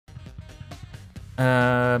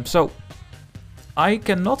So I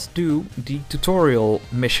cannot do the tutorial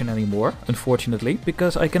mission anymore, unfortunately,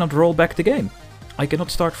 because I cannot roll back the game. I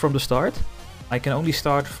cannot start from the start. I can only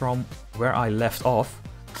start from where I left off.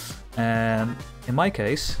 And in my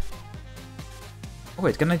case... Oh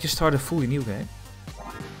wait, can I just start a fully new game?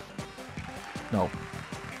 No.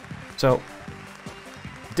 So,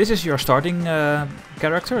 this is your starting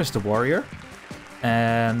character, is the warrior.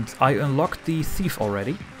 And I unlocked the thief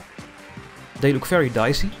already. They look very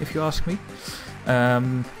dicey, if you ask me.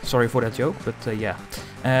 Sorry for that joke, but yeah.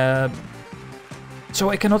 So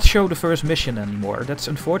I cannot show the first mission anymore. That's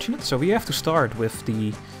unfortunate. So we have to start with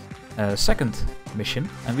the second mission.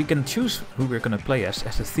 And we can choose who we're going to play as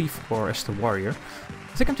the thief or as the warrior.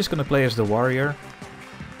 I think I'm just going to play as the warrior.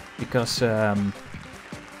 Because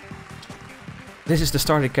this is the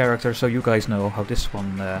starting character, so you guys know how this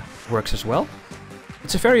one works as well.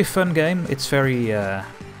 It's a very fun game. It's very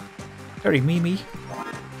memey.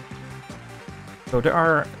 So there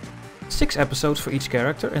are 6 episodes for each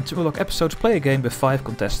character, and to unlock episodes, play a game with 5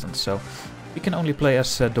 contestants. So we can only play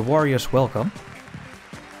as the warrior's welcome.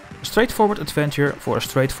 A straightforward adventure for a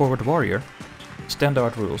straightforward warrior.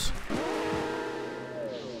 Standard rules.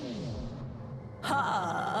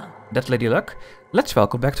 That Lady Luck. Let's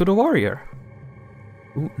welcome back to the warrior.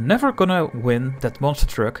 Never gonna win that monster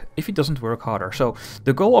truck if he doesn't work harder. So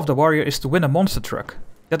the goal of the warrior is to win a monster truck.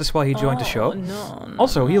 That is why he joined the show. No.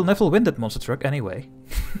 Also, he'll never win that monster truck anyway.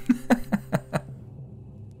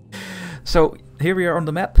 So here we are on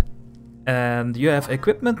the map. And you have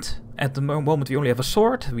equipment. At the moment we only have a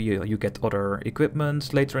sword. You get other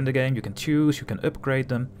equipment later in the game. You can choose, you can upgrade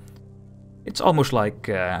them. It's almost like...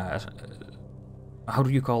 how do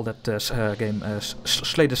you call that game?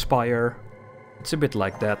 Slay the Spire. It's a bit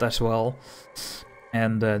like that as well.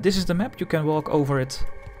 And this is the map. You can walk over it.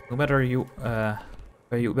 No matter you...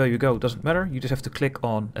 where you go, doesn't matter. You just have to click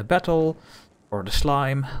on a battle, or the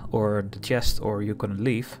slime, or the chest, or you can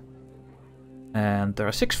leave. And there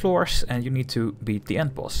are 6 floors, and you need to beat the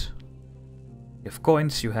end boss. You have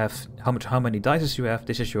coins, you have how many dice you have.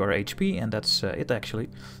 This is your HP, and that's it actually.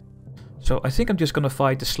 So I think I'm just gonna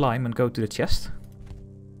fight the slime and go to the chest.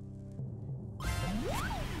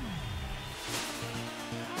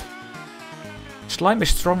 Slime is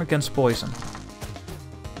strong against poison.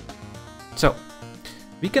 So,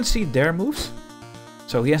 we can see their moves.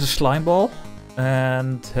 So he has a slime ball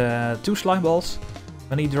and 2 slime balls.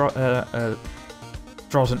 When he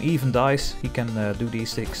draws an even dice, he can do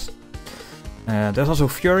these things. There's also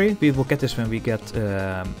Fury. We will get this when we get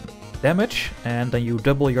damage, and then you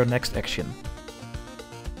double your next action.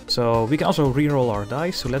 So we can also reroll our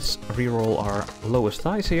dice. So let's reroll our lowest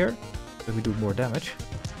dice here, so we do more damage.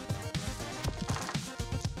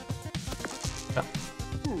 Yeah.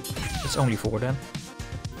 It's only 4 then.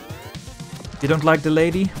 You don't like the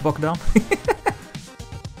lady? Walk down.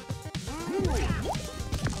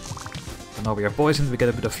 So now we are poisoned, we get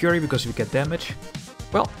a bit of fury because we get damage.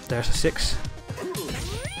 Well, there's a 6.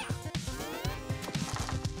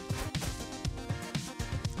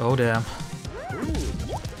 Oh damn.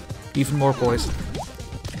 Even more poison.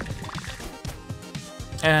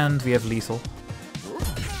 And we have lethal.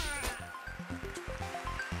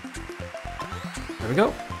 There we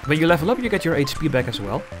go. When you level up, you get your HP back as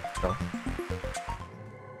well. So.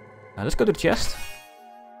 Now let's go to the chest.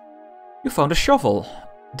 You found a shovel.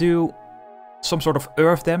 Do some sort of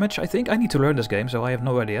earth damage, I think. I need to learn this game, so I have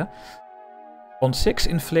no idea. On 6,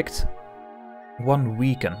 inflict 1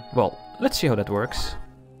 weaken. Well, let's see how that works.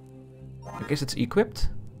 I guess it's equipped.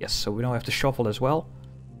 Yes, so we now have the shovel as well.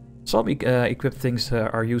 Some equipped things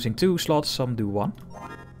are using 2 slots, some do 1.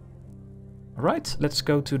 Alright, let's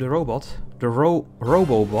go to the robot. The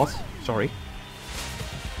Robobot, sorry.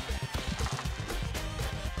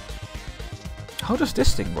 How does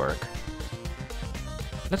this thing work?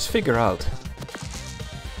 Let's figure out.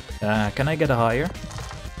 Can I get a higher?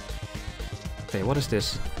 Okay, what is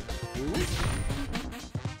this?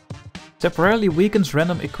 Temporarily weakens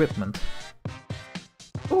random equipment.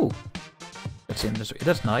 Oh,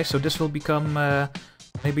 that's nice. So this will become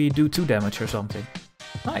maybe do 2 damage or something.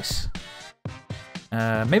 Nice.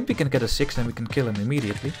 Maybe we can get a 6 and we can kill him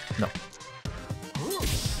immediately. No.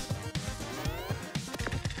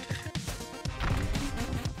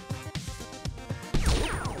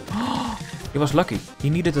 He was lucky. He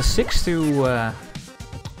needed a 6 to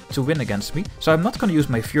win against me. So I'm not gonna use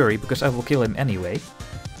my fury because I will kill him anyway.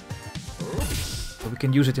 But we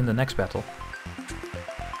can use it in the next battle.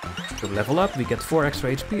 So level up, we get 4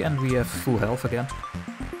 extra HP and we have full health again.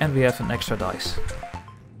 And we have an extra dice.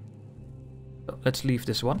 So let's leave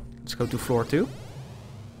this one. Let's go to floor 2.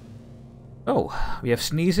 Oh, we have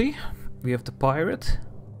Sneezy. we have the pirate.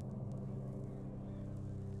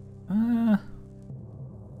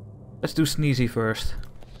 Let's do Sneezy first.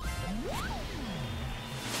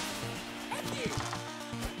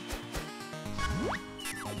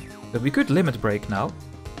 But we could limit break now.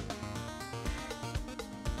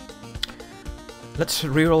 Let's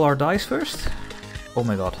reroll our dice first. Oh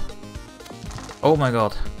my god. Oh my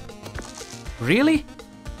god. Really?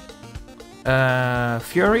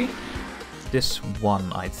 Fury? This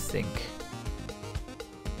one, I think.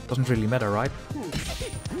 Doesn't really matter, right?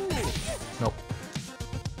 Nope.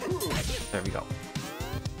 There we go.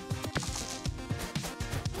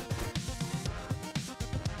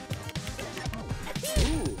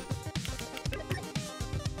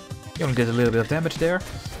 You only did a little bit of damage there.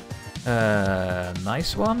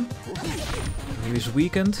 Nice one. He is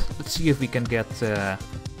weakened. Let's see if we can get a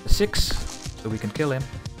 6 so we can kill him.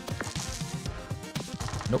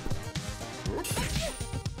 Nope.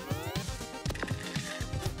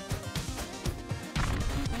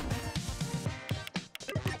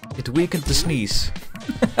 It weakened the sneeze.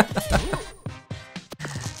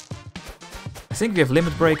 I think we have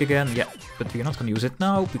limit break again. Yeah, but we're not gonna use it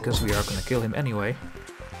now because we are gonna kill him anyway.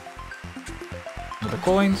 Another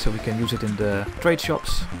coin, so we can use it in the trade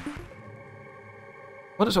shops.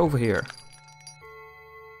 What is over here?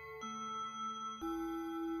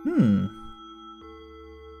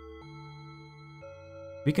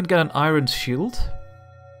 We can get an iron shield.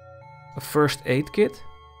 A first aid kit.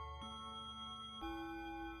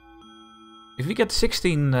 If we get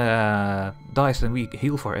 16 dice, then we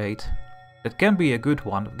heal for 8. That can be a good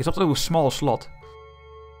one. It's also a small slot.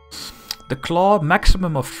 The claw,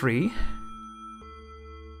 maximum of 3.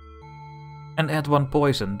 And add 1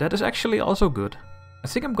 poison. That is actually also good. I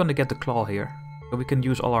think I'm gonna get the claw here. So we can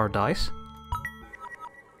use all our dice.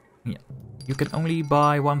 Yeah. You can only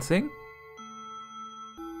buy 1 thing?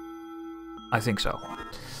 I think so.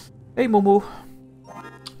 Hey Momo.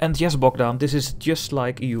 And yes, Bogdan, this is just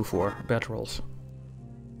like EU4 battle rolls.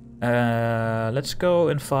 Let's go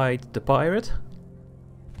and fight the pirate.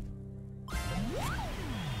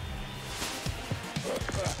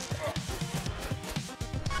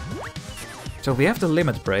 So we have the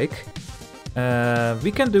limit break.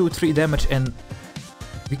 We can do 3 damage and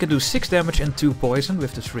we can do 6 damage and 2 poison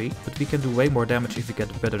with the 3, but we can do way more damage if we get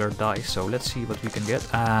better dice. So let's see what we can get.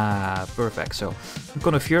 Ah, perfect. So I'm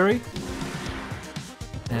gonna Fury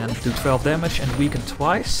and do 12 damage and weaken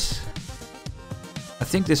twice. I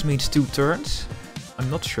think this means 2 turns. I'm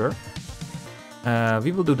not sure.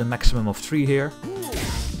 We will do the maximum of 3 here.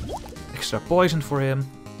 Extra poison for him.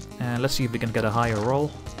 And let's see if we can get a higher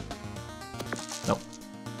roll. No.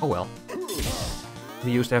 Oh well.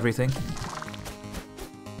 We used everything.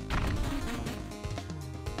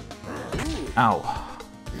 Ow.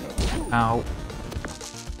 Ow.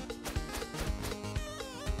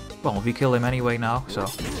 Well, we kill him anyway now, so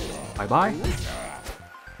bye-bye.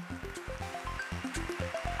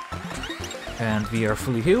 And we are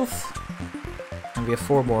fully healed. And we have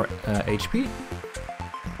 4 more HP.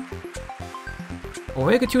 Or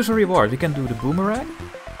we can choose a reward. We can do the boomerang.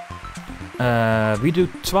 We do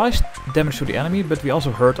twice damage to the enemy, but we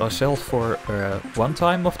also hurt ourselves for 1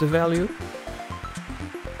 time of the value.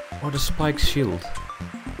 Or the spike shield.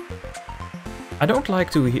 I don't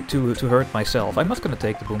like to hurt myself. I'm not gonna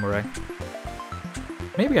take the boomerang.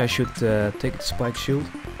 Maybe I should take the spike shield.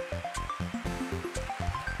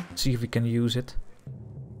 See if we can use it.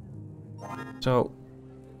 So,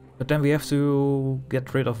 but then we have to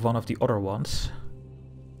get rid of one of the other ones.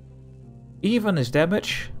 Even is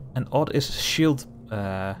damage, and odd is shield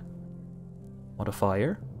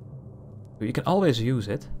modifier. So you can always use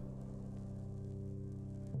it.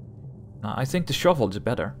 Now, I think the shovel is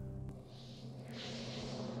better.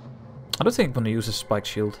 I don't think I'm gonna use a spike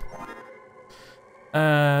shield.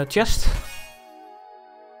 Chest.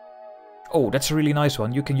 Oh, that's a really nice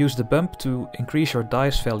one. You can use the bump to increase your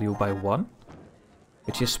dice value by 1.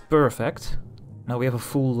 Which is perfect. Now we have a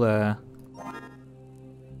full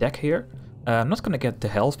deck here. I'm not gonna get the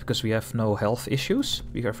health because we have no health issues.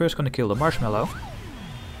 We are first gonna kill the marshmallow.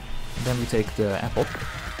 And then we take the apple.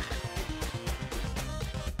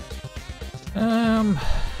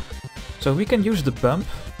 So we can use the bump.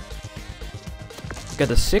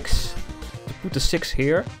 Get a 6. To put the 6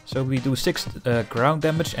 here. So we do 6 ground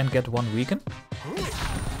damage and get 1 weaken.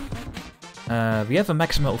 We have a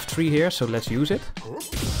maximum of 3 here, so let's use it.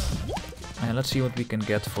 And let's see what we can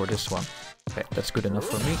get for this one. Okay, that's good enough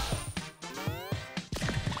for me.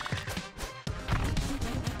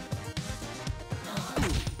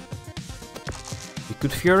 We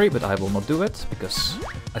could Fury, but I will not do it, because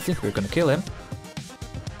I think we're gonna kill him.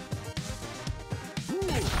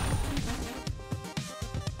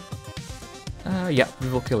 Yeah, we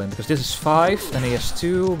will kill him, because this is 5, then he has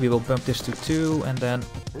 2, we will bump this to 2, and then...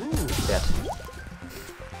 dead.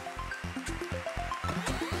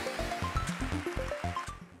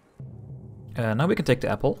 Now we can take the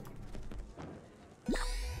apple.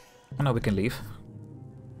 And now we can leave.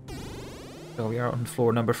 So we are on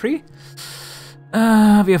floor number 3.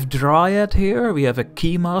 We have Dryad here, we have a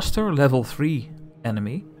Keymaster, level 3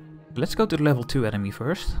 enemy. Let's go to the level 2 enemy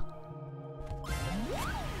first.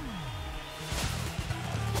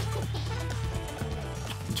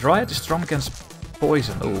 Dryad is strong against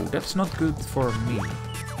poison. Oh, that's not good for me.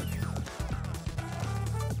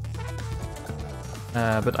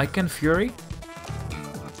 But I can Fury.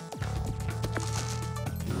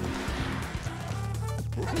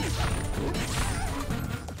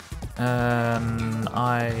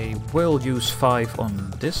 I will use 5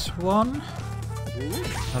 on this one.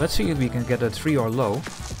 Now let's see if we can get a 3 or low.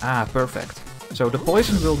 Ah, perfect. So the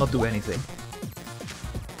poison will not do anything.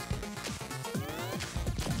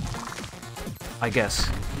 I guess.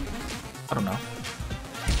 I don't know.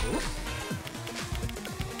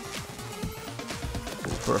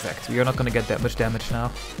 Ooh, perfect. We are not gonna get that much damage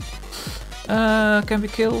now. Can we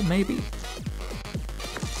kill? Maybe.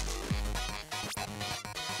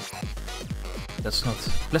 That's not...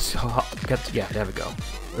 Let's get... Yeah, there we go.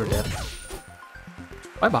 We're dead.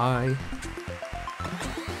 Bye-bye.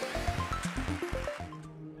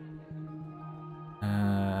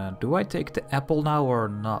 Do I take the apple now or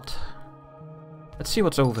not? Let's see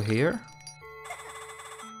what's over here.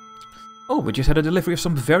 Oh, we just had a delivery of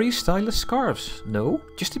some very stylish scarves. No,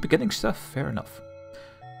 just the beginning stuff. Fair enough.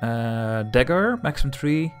 Dagger, maximum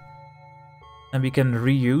 3. And we can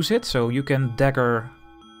reuse it, so you can dagger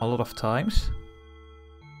a lot of times.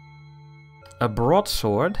 A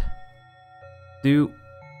broadsword. Do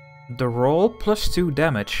the roll plus 2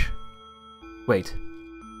 damage. Wait.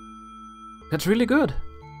 That's really good.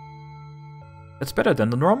 That's better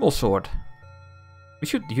than the normal sword. We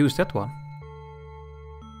should use that one.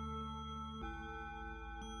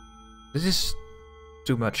 This is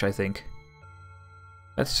too much, I think.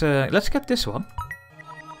 Let's get this one.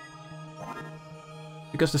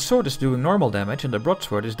 Because the sword is doing normal damage and the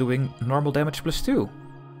broadsword is doing normal damage plus 2.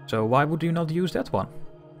 So why would you not use that one?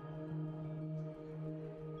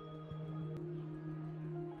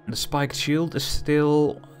 The spiked shield is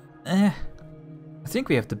still... I think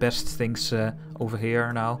we have the best things over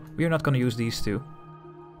here now. We are not going to use these two.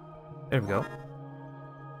 There we go.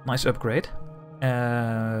 Nice upgrade.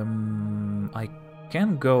 I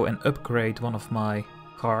can go and upgrade one of my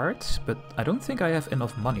cards, but I don't think I have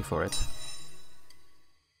enough money for it.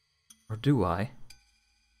 Or do I?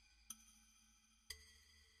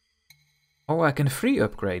 Oh, I can free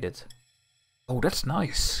upgrade it. Oh, that's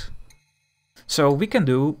nice. So we can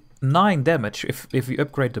do 9 damage if we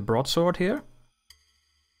upgrade the broadsword here.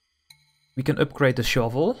 We can upgrade the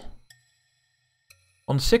shovel.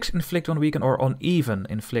 On 6 inflict 1 weaken, or on even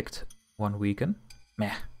inflict 1 weaken.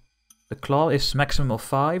 Meh. The claw is maximum of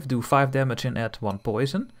 5, do 5 damage and add 1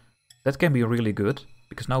 poison. That can be really good,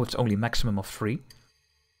 because now it's only maximum of 3.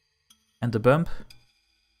 And the bump,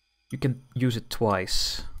 you can use it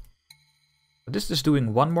twice. But this is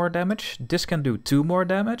doing 1 more damage, this can do 2 more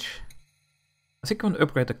damage. I think I'm gonna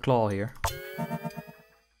upgrade the claw here.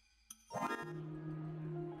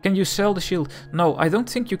 Can you sell the shield? No, I don't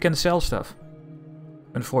think you can sell stuff.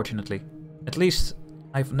 Unfortunately. At least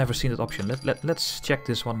I've never seen that option. Let's check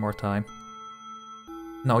this one more time.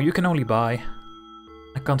 No, you can only buy.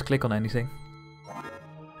 I can't click on anything.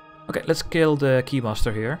 Okay, let's kill the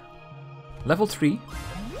Keymaster here. Level 3.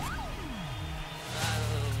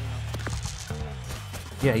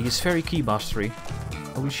 Yeah, he is very Keymastery.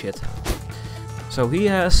 Holy shit. So he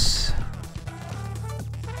has...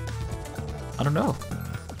 I don't know.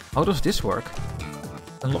 How does this work?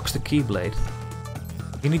 Unlocks the Keyblade.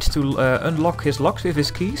 He needs to unlock his locks with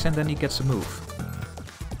his keys and then he gets a move.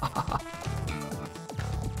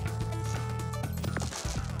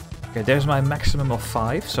 Okay, there's my maximum of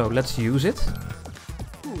 5, so let's use it.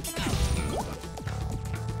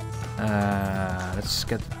 Let's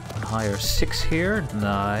get a higher 6 here.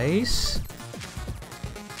 Nice.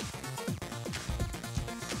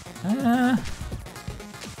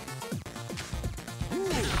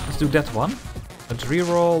 Let's do that one. Let's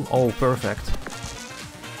reroll. Oh, perfect.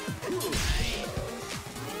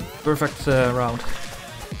 Perfect round.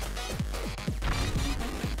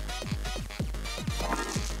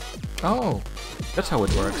 Oh, that's how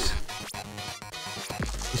it works.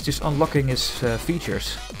 He's just unlocking his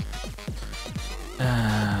features.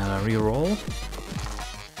 Reroll.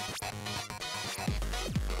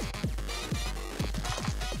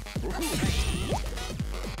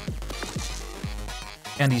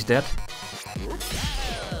 And he's dead.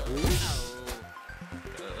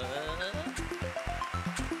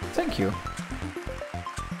 Thank you.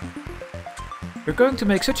 You're going to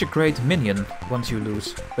make such a great minion once you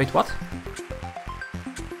lose. Wait, what?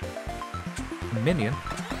 Minion?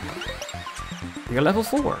 You're level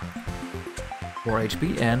 4. 4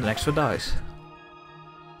 HP and an extra dice.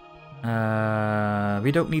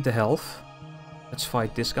 We don't need the health. Let's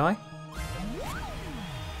fight this guy.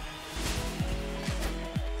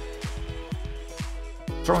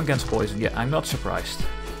 Strong against poison. Yeah, I'm not surprised.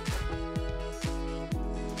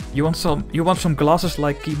 You want some glasses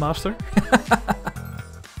like Keymaster?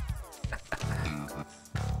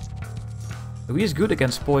 He is good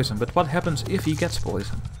against poison, but what happens if he gets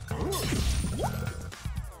poison?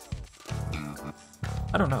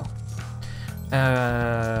 I don't know.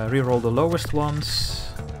 Reroll the lowest ones.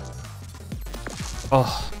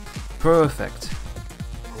 Oh, perfect.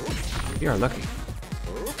 You're lucky.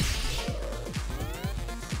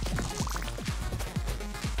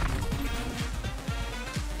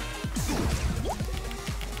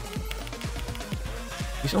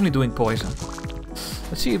 He's only doing poison.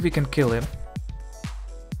 Let's see if we can kill him.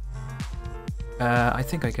 I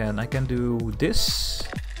think I can. I can do this.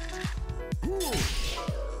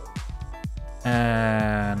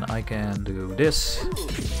 And I can do this.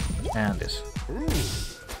 And this.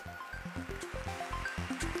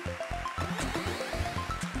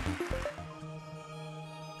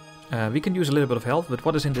 We can use a little bit of health, but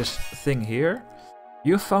what is in this thing here?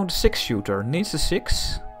 You found a 6-shooter. Needs a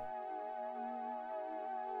 6.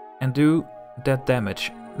 And do that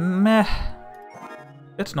damage. Meh.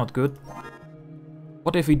 That's not good.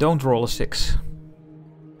 What if we don't roll a 6?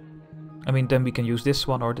 I mean, then we can use this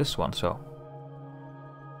one or this one, so...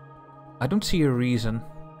 I don't see a reason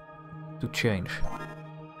to change.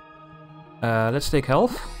 Let's take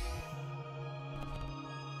health.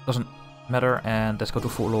 Doesn't matter, and let's go to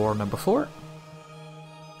floor number 4.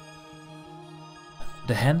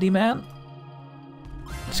 The Handyman.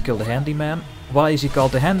 Let's kill the Handyman. Why is he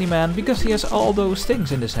called the Handyman? Because he has all those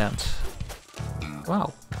things in his hands.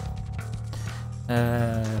 Wow.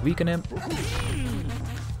 Weaken him.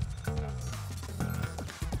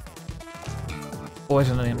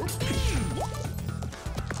 Poison him.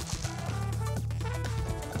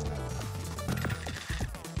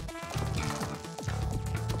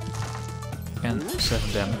 And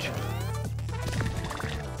 7 damage.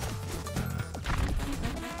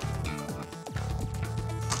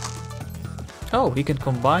 Oh, he can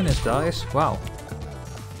combine his dice. Wow.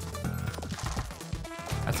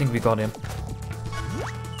 I think we got him.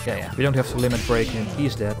 Yeah, we don't have to limit break him.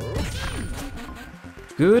 He's dead.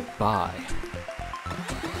 Goodbye.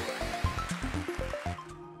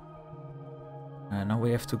 And now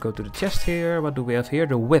we have to go to the chest here. What do we have here?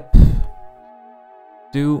 The whip.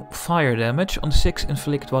 Do fire damage. On 6,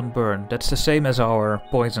 inflict 1 burn. That's the same as our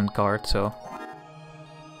poison card, so...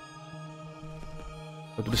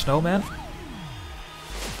 Go to the snowman.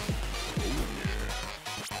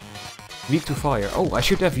 Weak to fire. Oh, I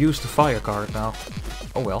should have used the fire card now.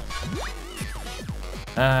 Oh well.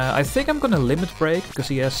 I think I'm gonna limit break, because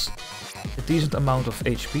he has a decent amount of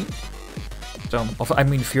HP. So, I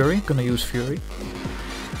mean Fury. Gonna use Fury.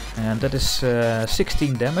 And that is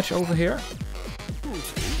 16 damage over here.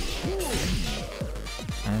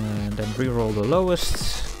 And then reroll the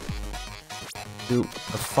lowest. Do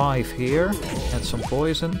a 5 here. Add some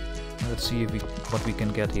poison. Let's see if what we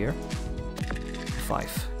can get here.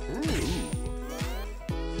 5.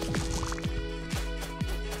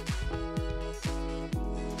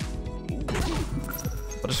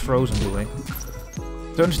 What is Frozen doing?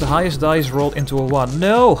 Turns the highest dice rolled into a 1.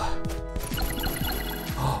 No!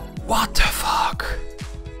 What the fuck?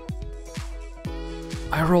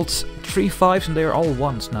 I rolled 3 5s and they are all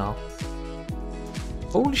 1s now.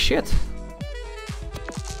 Holy shit.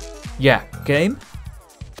 Yeah, game?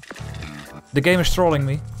 The game is trolling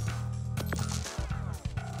me.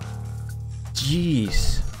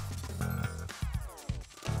 Jeez.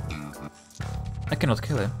 I cannot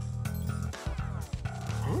kill him.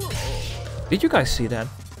 Did you guys see that?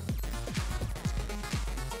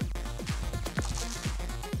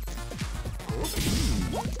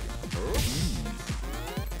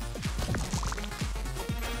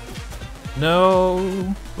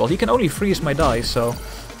 No. Well, he can only freeze my dice, so...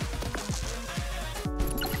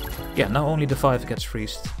 Yeah, now only the 5 gets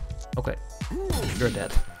freezed. Okay. You're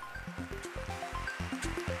dead.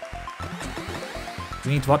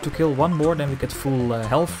 We need to kill 1 more, then we get full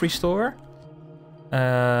health restore.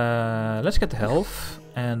 Let's get the health,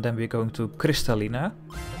 and then we're going to Crystallina,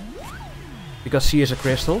 because she is a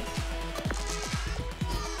crystal.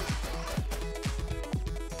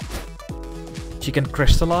 She can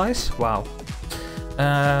crystallize. Wow.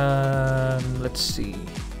 Let's see.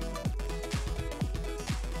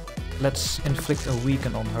 Let's inflict a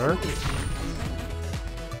weaken on her.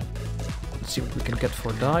 Let's see what we can get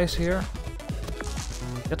for dice here.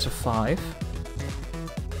 That's a 5.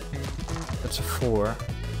 That's a 4.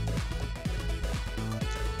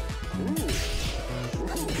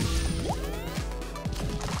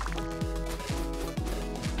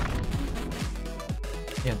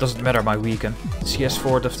 Yeah, it doesn't matter my weaken.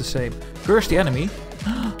 CS4 does the same. Curse the enemy.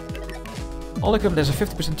 All equipment has a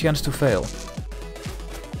 50% chance to fail.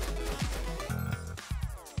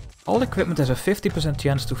 All equipment has a 50%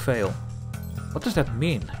 chance to fail. What does that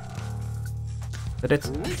mean? That it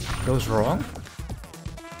goes wrong?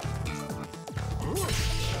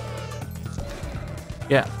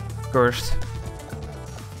 Yeah, cursed.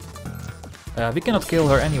 We cannot kill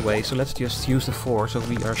her anyway, so let's just use the 4 so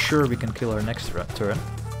we are sure we can kill her next turn.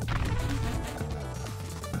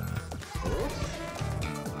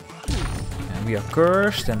 And we are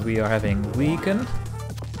cursed and we are having weakened.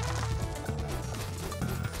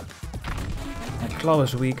 And claw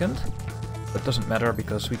is weakened, but doesn't matter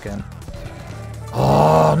because we can...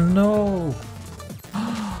 Oh no!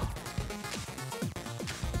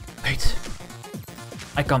 Wait.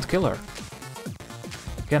 I can't kill her.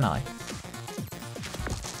 Can I?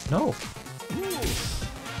 No.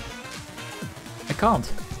 I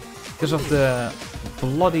can't. Because of the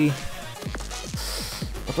bloody...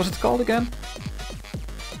 What was it called again?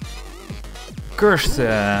 Cursed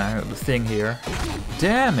thing here.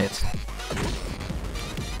 Damn it.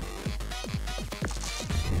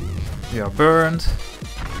 We are burned.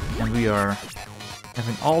 And we are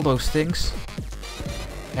having all those things.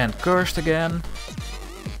 And cursed again.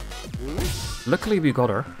 Luckily we got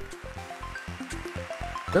her.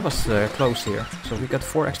 That was close here. So we got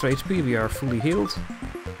 4 extra HP, we are fully healed.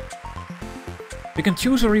 We can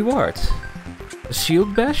choose a reward. A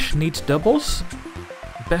shield bash needs doubles.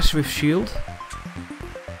 Bash with shield.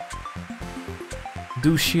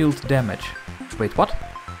 Do shield damage. Wait, what?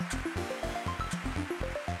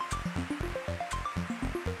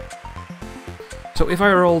 So if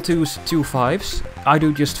I roll two 5s, I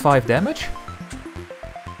do just 5 damage?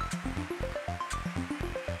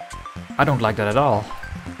 I don't like that at all.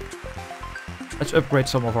 Let's upgrade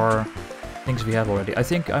some of our things we have already. I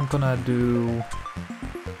think I'm gonna do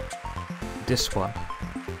this one.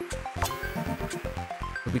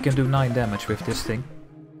 We can do 9 damage with this thing.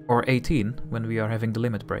 Or 18 when we are having the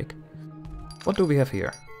limit break. What do we have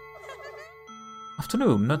here?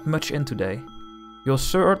 Afternoon, not much in today. Your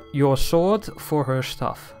sword for her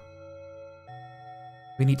stuff.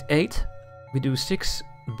 We need 8. We do 6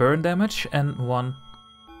 burn damage and 1.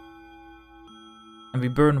 And we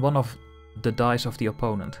burn one of the dice of the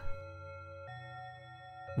opponent.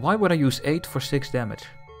 Why would I use 8 for 6 damage?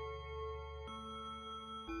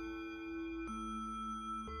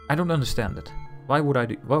 I don't understand it. Why would I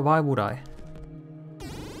do? Why would I?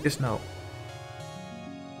 Just no.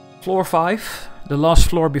 Floor 5, the last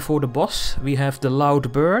floor before the boss. We have the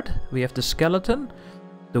loud bird. We have the skeleton,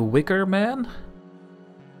 the wicker man.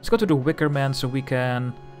 Let's go to the wicker man so we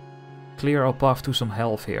can clear our path to some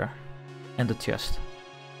health here. And the chest.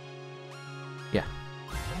 Yeah.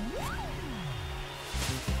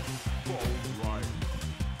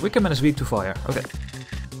 Wickerman is weak to fire. Okay.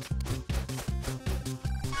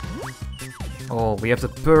 Oh, we have the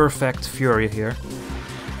perfect fury here.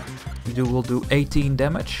 We'll do 18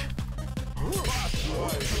 damage.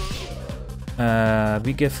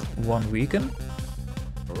 We give 1 weaken.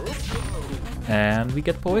 And we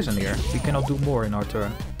get poison here. We cannot do more in our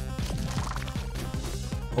turn.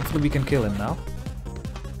 Hopefully we can kill him now.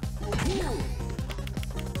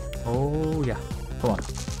 Oh yeah, come on.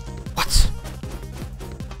 What?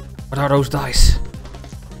 What are those dice?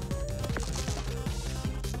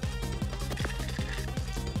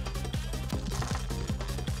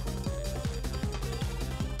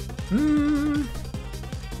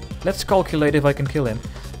 Let's calculate if I can kill him.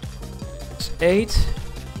 It's 8.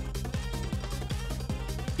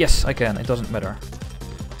 Yes, I can, it doesn't matter.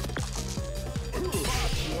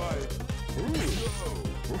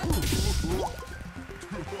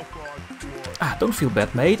 Ah, don't feel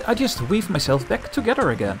bad, mate. I just weave myself back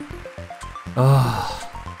together again. Ah.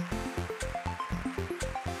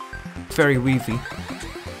 Very weavy.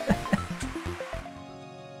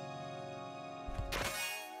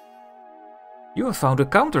 You have found a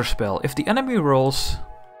counter spell. If the enemy rolls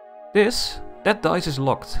this, that dice is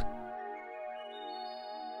locked.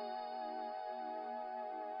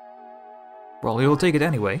 Well, he will take it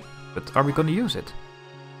anyway, but are we gonna use it?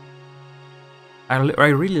 I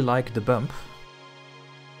really like the bump.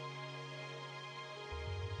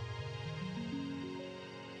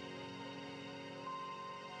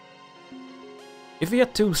 If we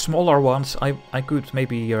had two smaller ones, I could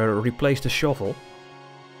maybe replace the shovel.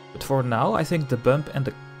 But for now, I think the bump and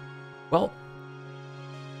the... Well...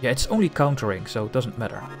 Yeah, it's only countering, so it doesn't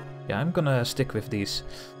matter. Yeah, I'm gonna stick with these.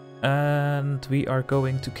 And we are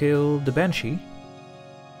going to kill the Banshee.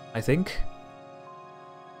 I think.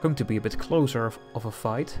 Going to be a bit closer of a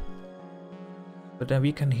fight. But then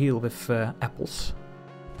we can heal with apples.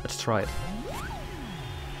 Let's try it.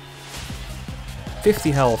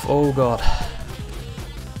 50 health, oh god.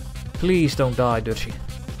 Please don't die, Dutchie.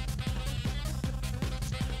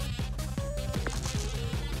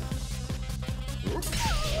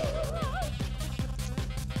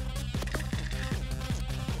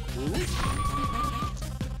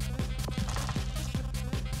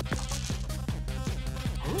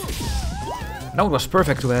 Now it was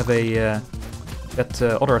perfect to have a that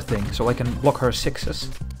other thing, so I can block her 6s.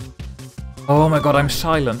 Oh my god, I'm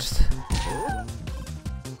silenced.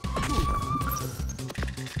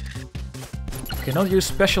 Cannot use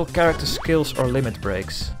special character skills or limit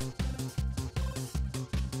breaks.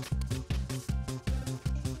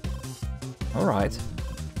 Alright.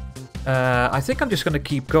 I think I'm just gonna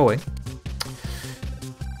keep going.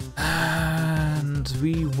 And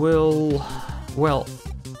we will... Well...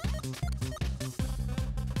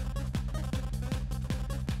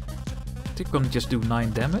 I think I'm gonna just do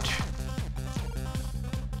 9 damage.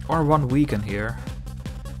 Or 1 weaken here.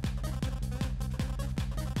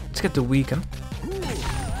 Let's get the weaken.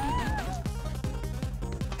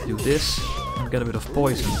 Do this and get a bit of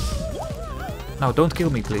poison. Now, don't kill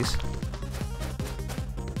me, please.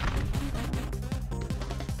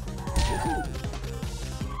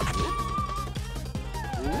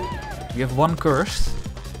 We have 1 cursed.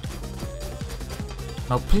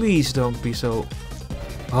 Now, please don't be so...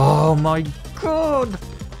 Oh my god!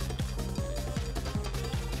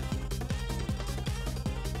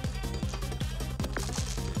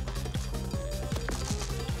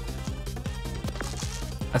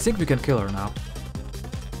 I think we can kill her now.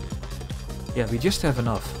 Yeah, we just have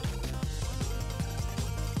enough.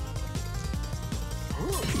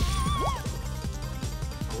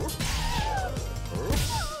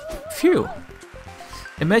 Phew!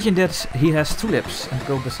 Imagine that he has tulips and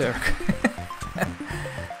go berserk.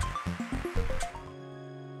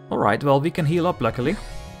 Alright, well we can heal up luckily.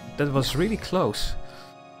 That was really close.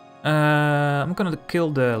 I'm gonna kill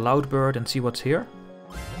the loud bird and see what's here.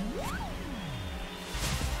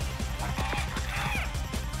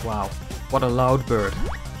 Wow, what a loud bird.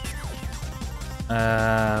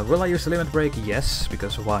 Will I use the limit break? Yes,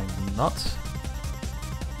 because why not?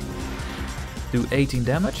 Do 18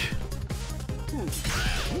 damage.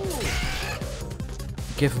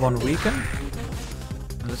 Give 1 weaken.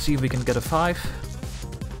 Let's see if we can get a 5.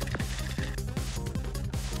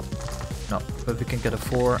 No, but we can get a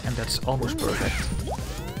 4 and that's almost perfect.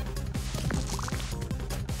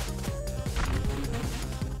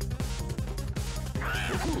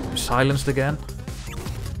 I'm silenced again.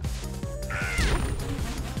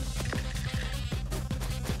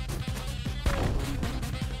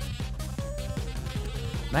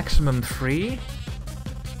 Maximum 3.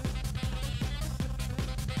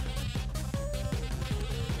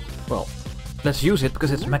 Well, let's use it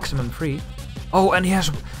because it's maximum 3. Oh, and he has...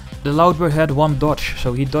 The loudbird had 1 dodge,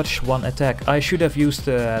 so he dodged 1 attack. I should have used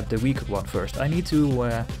the weaker one first. I need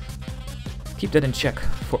to keep that in check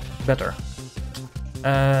for better.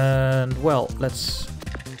 And well, let's...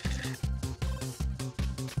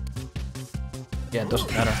 Yeah, it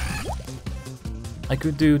doesn't matter. I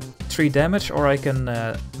could do 3 damage or I can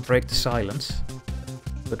break the silence.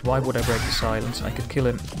 But why would I break the silence? I could kill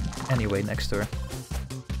him anyway next turn.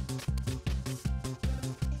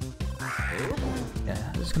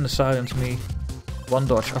 Yeah, this is gonna silence me. 1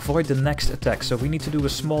 dodge. Avoid the next attack. So we need to do a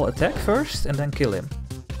small attack first and then kill him.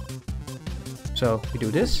 So we do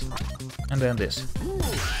this and then this.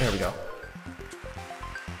 There we go.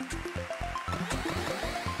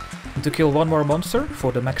 And to kill 1 more monster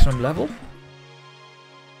for the maximum level.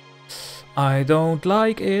 I don't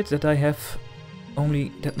like it that I have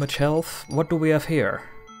only that much health. What do we have here?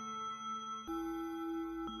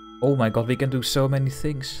 Oh my god, we can do so many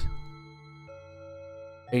things.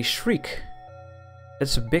 A Shriek.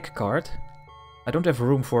 That's a big card. I don't have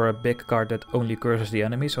room for a big card that only curses the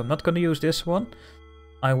enemy, so I'm not gonna use this one.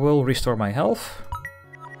 I will restore my health.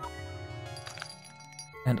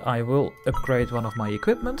 And I will upgrade one of my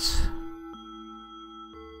equipments.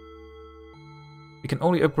 We can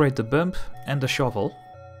only upgrade the bump and the shovel.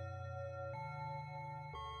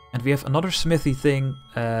 And we have another smithy thing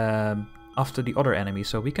after the other enemy,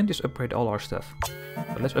 so we can just upgrade all our stuff. So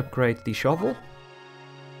let's upgrade the shovel.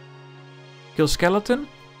 Kill skeleton.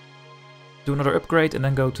 Do another upgrade and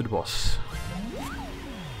then go to the boss.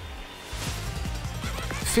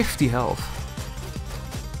 50 health.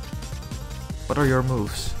 What are your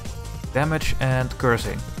moves? Damage and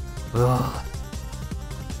cursing. Ugh.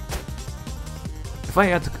 If I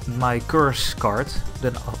had my curse card,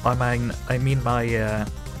 then I mean my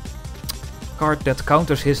card that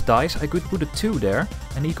counters his dice, I could put a 2 there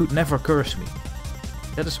and he could never curse me.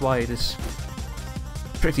 That is why it is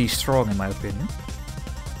pretty strong in my opinion.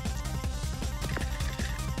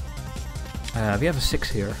 We have a 6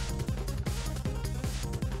 here.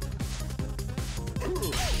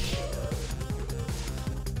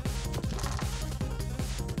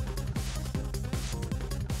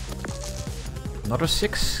 Another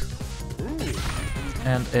 6.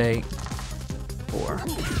 And a 4.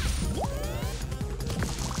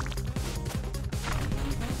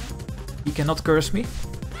 He cannot curse me,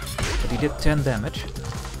 but he did 10 damage.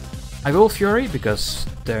 I will Fury, because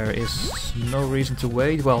there is no reason to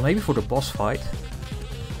wait. Well, maybe for the boss fight.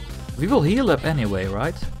 We will heal up anyway,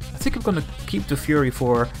 right? I think I'm gonna keep the Fury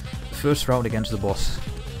for the first round against the boss.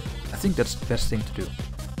 I think that's the best thing to do.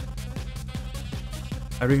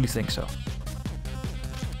 I really think so.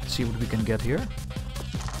 Let's see what we can get here.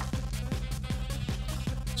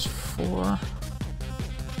 It's 4.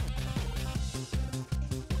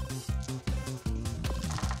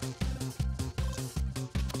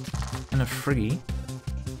 And a 3.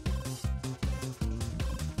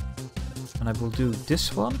 And I will do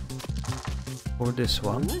this one, or this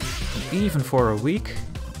one, and even for a week,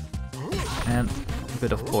 and a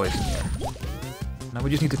bit of poison here. Now we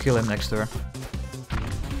just need to kill him next turn.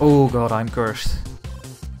 Oh god, I'm cursed.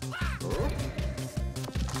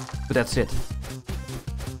 But that's it.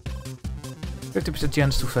 50%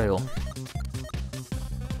 chance to fail.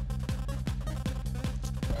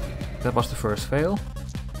 That was the first fail.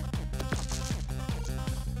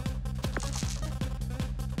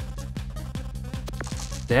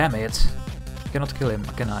 Damn it! Cannot kill him,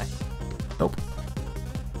 can I? Nope.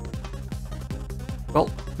 Well,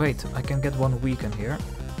 wait, I can get 1 weaken here.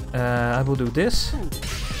 I will do this.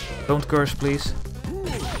 Don't curse, please.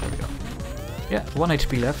 There we go. Yeah, 1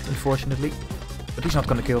 HP left, unfortunately. But he's not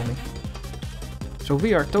gonna kill me. So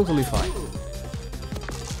we are totally fine.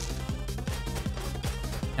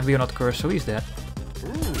 And we are not cursed, so he's dead.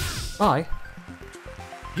 Bye.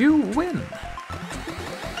 You win!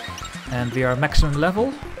 And we are maximum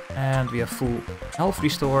level, and we have full health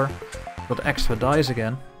restore, got extra dice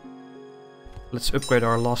again. Let's upgrade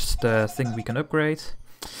our last thing we can upgrade.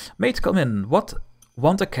 Mate, come in. What?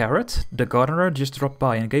 Want a carrot? The gardener just dropped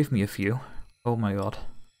by and gave me a few. Oh my god.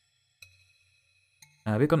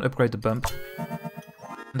 We're gonna upgrade the bump.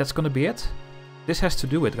 And that's gonna be it. This has to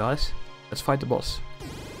do it, guys. Let's fight the boss.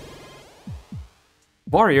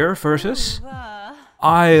 Warrior versus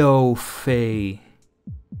Io Faye.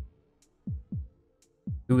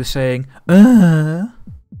 He was saying,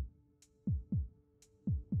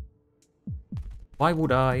 Why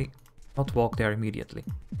would I not walk there immediately?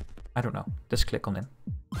 I don't know. Let's click on him.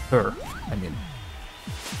 Her, I mean.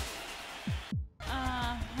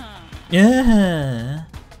 Yeah.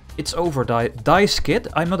 It's over, Dice Kid.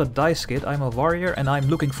 I'm not a Dice Kid, I'm a warrior and I'm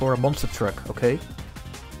looking for a monster truck, okay?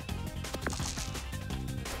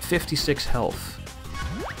 56 health.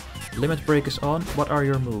 Limit break is on. What are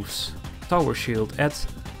your moves? Tower shield. Add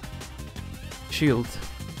shield.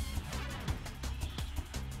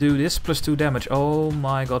 Do this plus 2 damage. Oh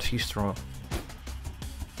my god, she's strong.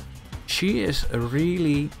 She is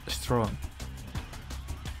really strong.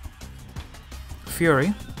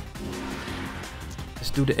 Fury. Let's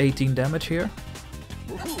do the 18 damage here.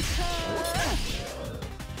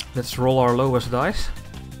 Let's roll our lowest dice.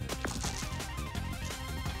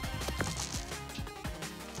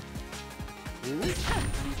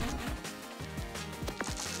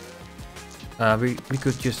 We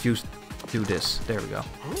could just do this. There we go.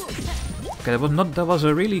 Okay, that was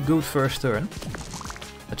a really good first turn.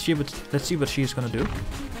 Let's see what she's gonna do.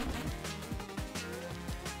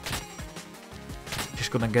 She's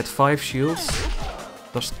gonna get 5 shields,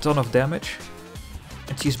 does a ton of damage,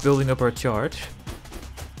 and she's building up her charge.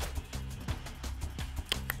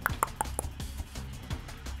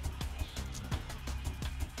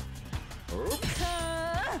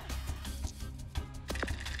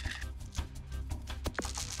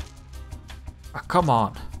 Come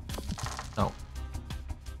on. No.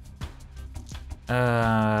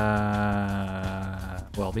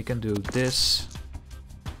 Well, we can do this.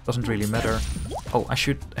 Doesn't really matter. Oh, I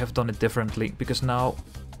should have done it differently, because now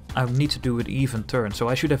I need to do an even turn. So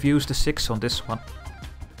I should have used the 6 on this one.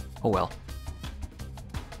 Oh well.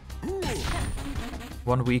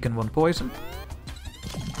 1 weak and 1 poison.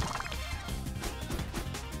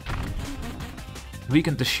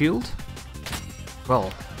 weakened the shield.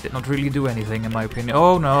 Well, did not really do anything in my opinion.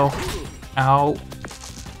 Oh no! Ow!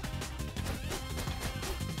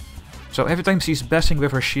 So every time she's bashing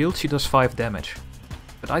with her shield, she does 5 damage.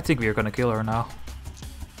 But I think we are gonna kill her now.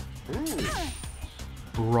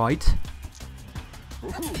 Right.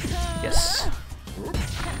 Yes.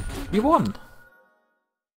 We won!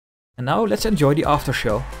 And now let's enjoy the after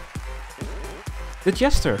show. The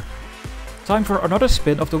Jester. Time for another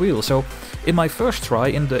spin of the wheel. So in my first try,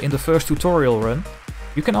 in the first tutorial run,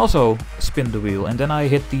 you can also spin the wheel, and then I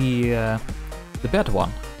hit the bad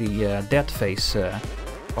one, the dead face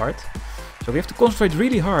part. So we have to concentrate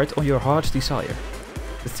really hard on your heart's desire.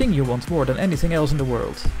 The thing you want more than anything else in the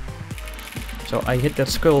world. So I hit that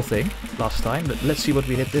skull thing last time, but let's see what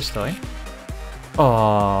we hit this time.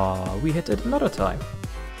 Ah, we hit it another time.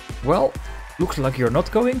 Well, looks like you're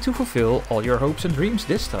not going to fulfill all your hopes and dreams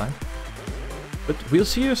this time. But we'll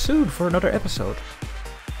see you soon for another episode.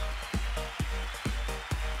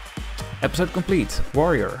 Episode complete.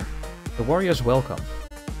 Warrior. The warriors welcome.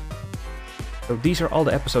 So these are all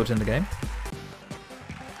the episodes in the game.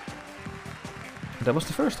 That was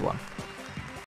the first one.